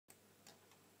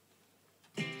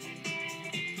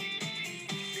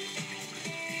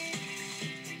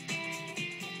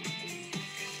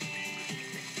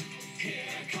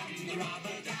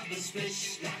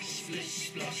splish, splash,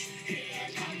 splish, splosh. Here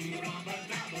come the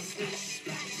Rubbadubbers, splish,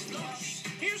 splash, splosh.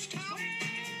 Here's Tubb.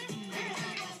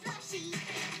 Rubbadubbers, splashy.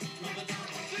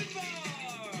 Rubbadubbers,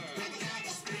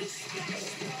 Rubbadubbers, splish, splash,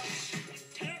 splosh.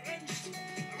 Terrence.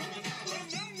 Rubbadubbers,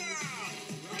 Banana.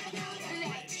 Rubbadubbers,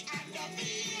 rich and a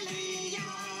feeling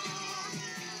young.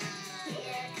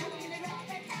 Here come the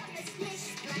Rubbadubbers, splish,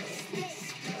 splash, splish,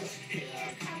 splosh.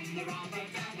 Here come the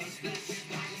Rubbadubbers, splish,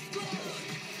 splash, splosh.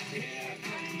 Here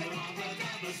come the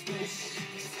Rubbadubbers, splish,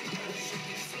 splash,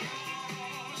 splosh.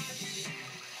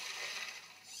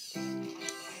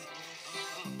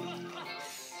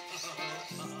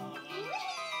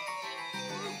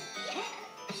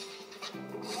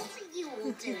 What are you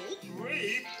all doing?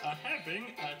 We are having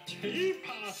a tea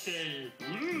party.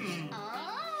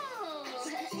 Oh,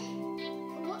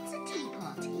 what's a tea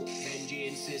party? Benji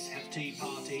and Sis have tea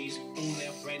parties. All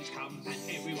their friends come and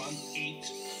everyone eats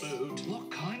food.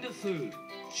 What kind of food?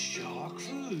 Shark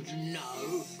food?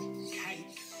 No,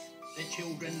 cake. The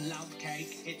children love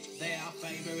cake. It's their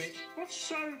favourite. What's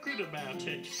so good about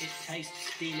it? It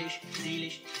tastes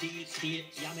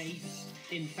yummy.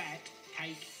 In fact,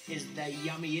 cake is the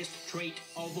yummiest treat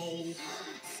of all.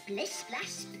 Splish,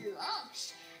 splash,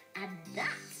 splosh. And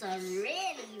that's a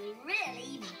really,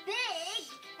 really big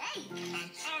cake.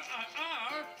 And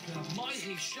the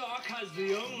mighty shark has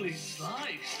the only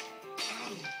slice.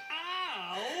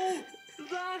 Ow!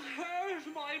 That hurt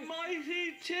my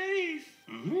mighty teeth.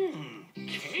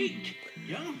 Cake?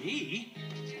 Yummy.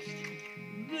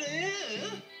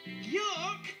 Bleh.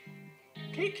 Yuck.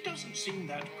 Cake doesn't seem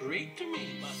that great to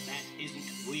me. But that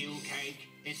isn't real cake.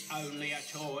 It's only a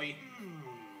toy.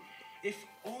 If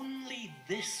only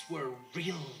this were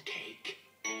real cake.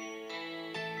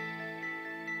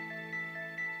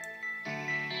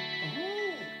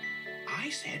 Oh, I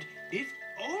said if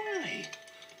only.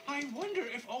 I wonder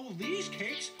if all these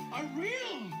cakes are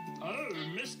real. Oh,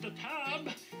 Mr.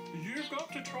 Tubb, you've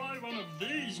got to try one of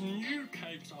these new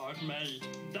cakes I've made.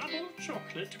 Double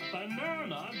chocolate,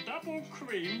 banana, double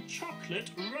cream,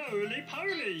 chocolate,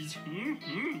 roly-polies.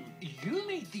 You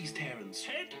made these, Terence.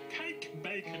 Head cake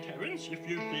baker, Terence, if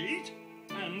you please.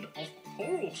 And, of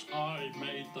course, I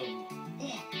made them.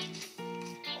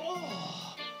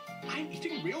 Oh, I'm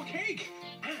eating real cake.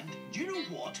 And do you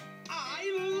know what? I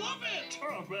love it.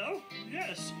 Oh, well,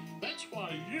 yes. That's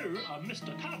why you are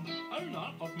Mr. Tubb,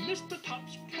 owner of Mr.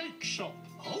 Tubb's Cake Shop.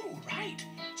 Oh, right.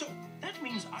 So that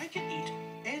means I can eat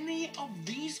any of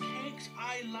these cakes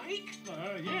I like?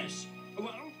 Yes.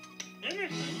 Well,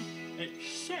 anything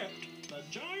except the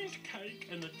giant cake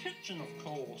in the kitchen, of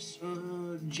course.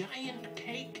 Giant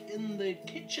cake in the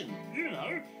kitchen? You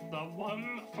know, the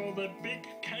one for the big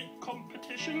cake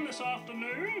competition this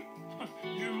afternoon.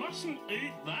 You mustn't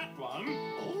eat that one.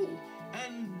 Oh,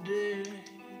 and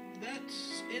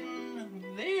that's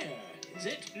in there, is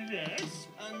it? Yes.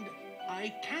 And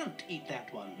I can't eat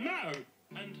that one. No.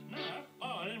 And now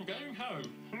I am going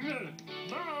home.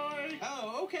 Bye.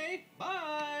 Oh, okay.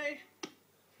 Bye.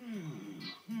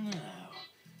 Now,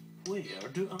 where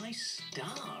do I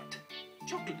start?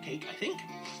 Chocolate cake, I think.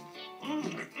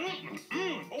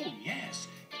 Oh, yes.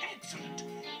 Excellent.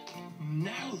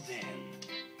 Now then,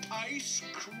 ice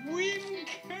cream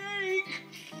cake.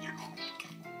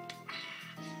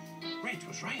 Red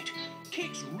was right.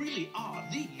 Cakes really are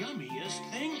the yummiest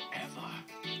thing ever.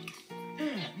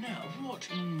 Now, what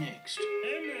next?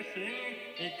 Anything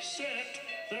except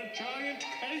the giant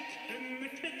cake in the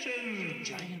kitchen.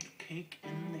 Giant cake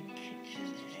in the kitchen,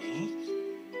 eh?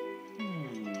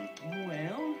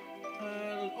 Well,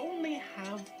 I'll only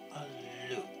have a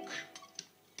look.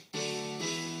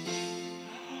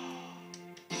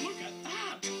 Look at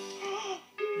that!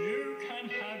 You can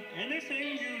have anything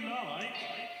you like.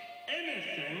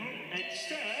 Anything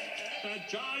except the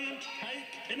giant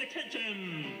cake in the kitchen.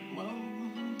 Well,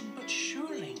 but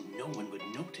surely no one would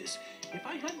notice if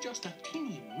I had just a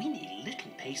teeny-weeny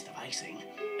little taste of icing.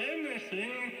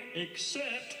 Anything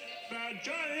except the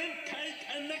giant cake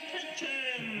in the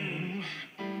kitchen.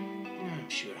 I'm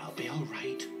sure I'll be all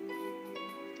right.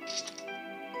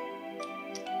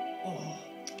 Oh.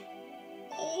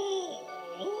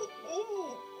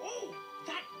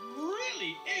 That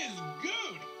really is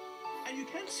good. And you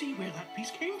can't see where that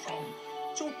piece came from.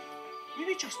 So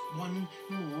maybe just one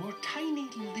more tiny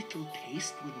little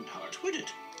taste wouldn't hurt, would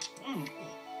it?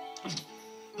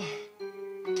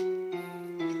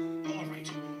 All right,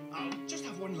 I'll just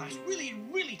have one last really,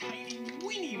 really tiny,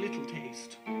 weeny little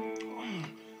taste.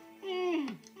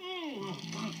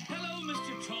 Hello,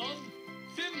 Mr. Tubb.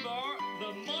 Finbar,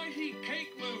 the mighty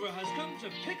cake mover, has come to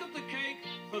pick up the cake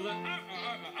for the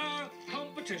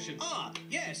competition. Ah,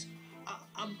 yes.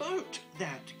 about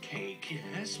that cake.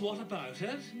 Yes, what about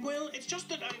it? Well, it's just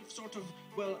that I've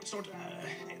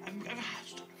I've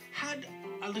had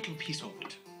a little piece of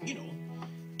it, you know,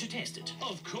 to test it.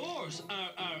 Of course,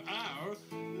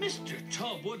 Mr.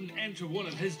 Tubb wouldn't enter one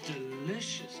of his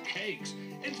delicious cakes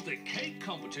into the cake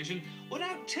competition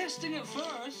without testing it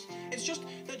first. It's just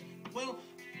that, well,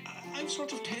 I've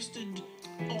sort of tested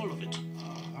all of it.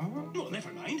 Well,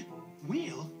 never mind.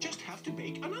 We'll just have to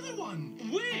bake another one.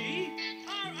 We?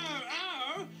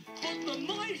 But the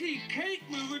mighty cake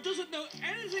mover doesn't know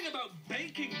anything about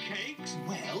baking cakes.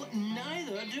 Well,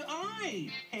 neither do I.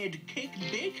 Head cake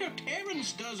baker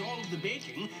Terence does all of the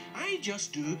baking. I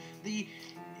just do the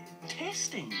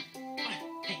testing.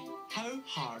 Hey, how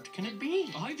hard can it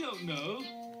be? I don't know.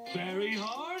 Very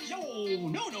hard?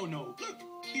 No. Look,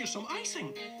 here's some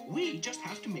icing. We just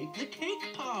have to make the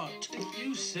cake part. If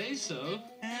you say so.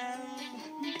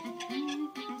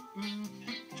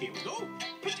 Here we go.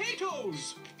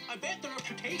 Potatoes. I bet there are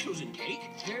potatoes in cake.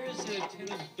 Here's a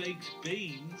tin of baked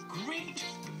beans. Great.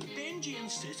 Benji and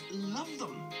Sis love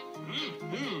them.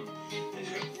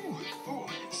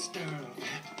 Stir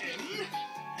that in.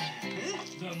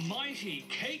 The mighty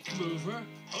cake mover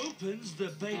opens the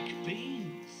baked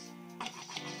beans.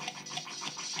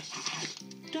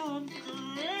 Done.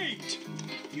 Great.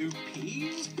 Few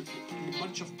peas, a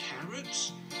bunch of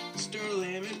carrots. Stir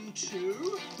them in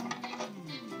too.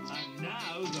 And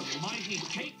now the mighty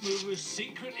cake mover's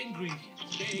secret ingredient.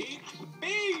 Baked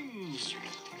beans.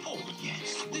 Oh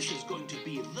yes, this is going to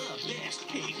be the best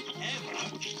cake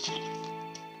ever.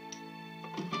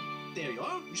 There you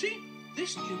are. See?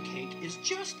 This new cake is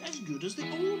just as good as the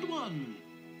old one.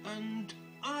 And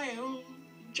I'll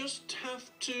just have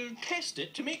to test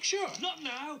it to make sure. Not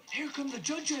now. Here come the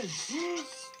judges.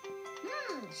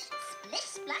 Splish,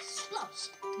 splash, splosh.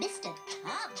 Mr.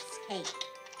 Tubb's cake.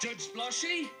 Judge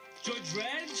Sploshy, Judge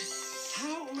Reg,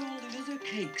 how are all the other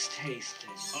cakes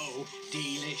tasting? Oh,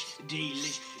 delish,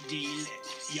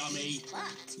 yummy.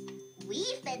 But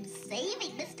we've been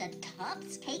saving Mr.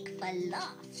 Tubb's cake for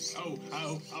last.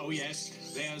 Oh, yes.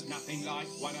 There's nothing like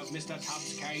one of Mr.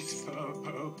 Tubb's cakes.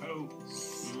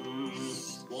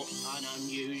 What an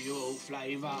unusual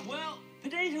flavour. Well,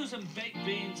 potatoes and baked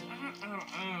beans,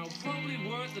 probably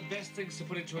weren't the best things to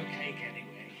put into a cake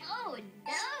anyway. Oh,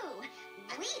 no.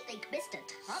 We think Mr.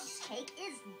 Tubb's cake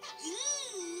is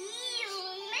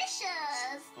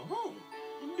delicious. Oh,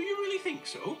 do you really think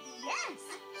so? Yes.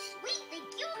 We think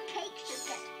your cake should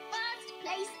get first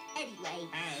place anyway.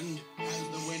 And as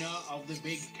the winner of the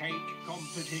big cake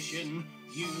competition,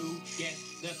 you get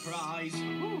the prize.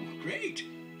 Oh, great.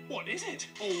 What is it?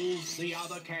 All the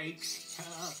other cakes.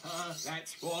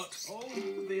 That's what. All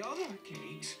the other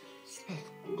cakes.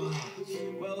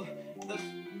 Well, that's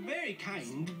very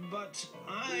kind, but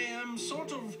I am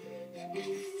sort of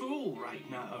full right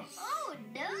now. Oh,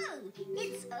 no.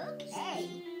 It's okay.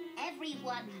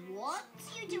 Everyone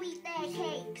wants you to eat their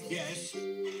cakes. Yes,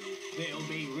 they'll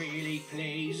be really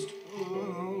pleased.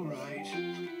 All right.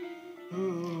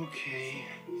 Okay.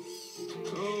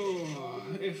 Oh,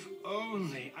 if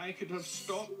only I could have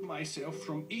stopped myself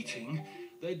from eating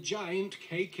the giant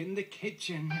cake in the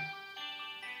kitchen.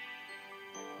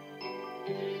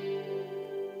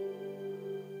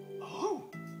 Oh,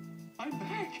 I'm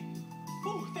back.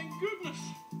 Oh, thank goodness.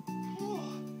 Oh.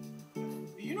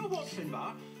 You know what,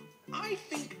 Finbar? I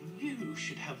think you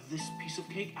should have this piece of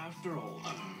cake after all.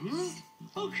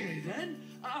 Okay then.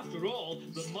 After all,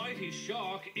 the mighty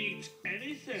shark eats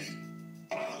anything.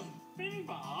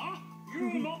 Finbar,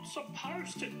 you're not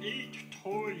supposed to eat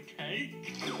toy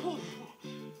cake.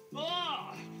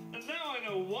 And now I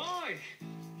know why.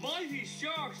 Mighty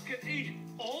sharks can eat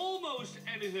almost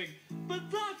anything, but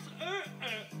that's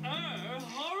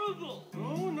horrible.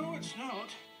 Oh, no, it's not.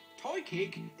 Toy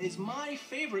cake is my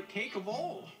favourite cake of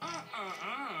all.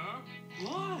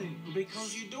 Why?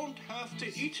 Because you don't have to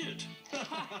eat it.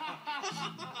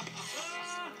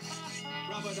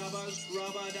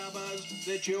 Rubbadubbers,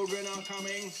 the children are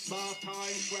coming. Bath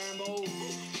time scramble.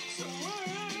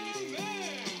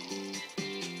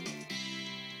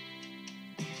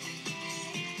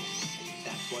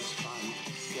 That was fun.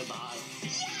 Goodbye.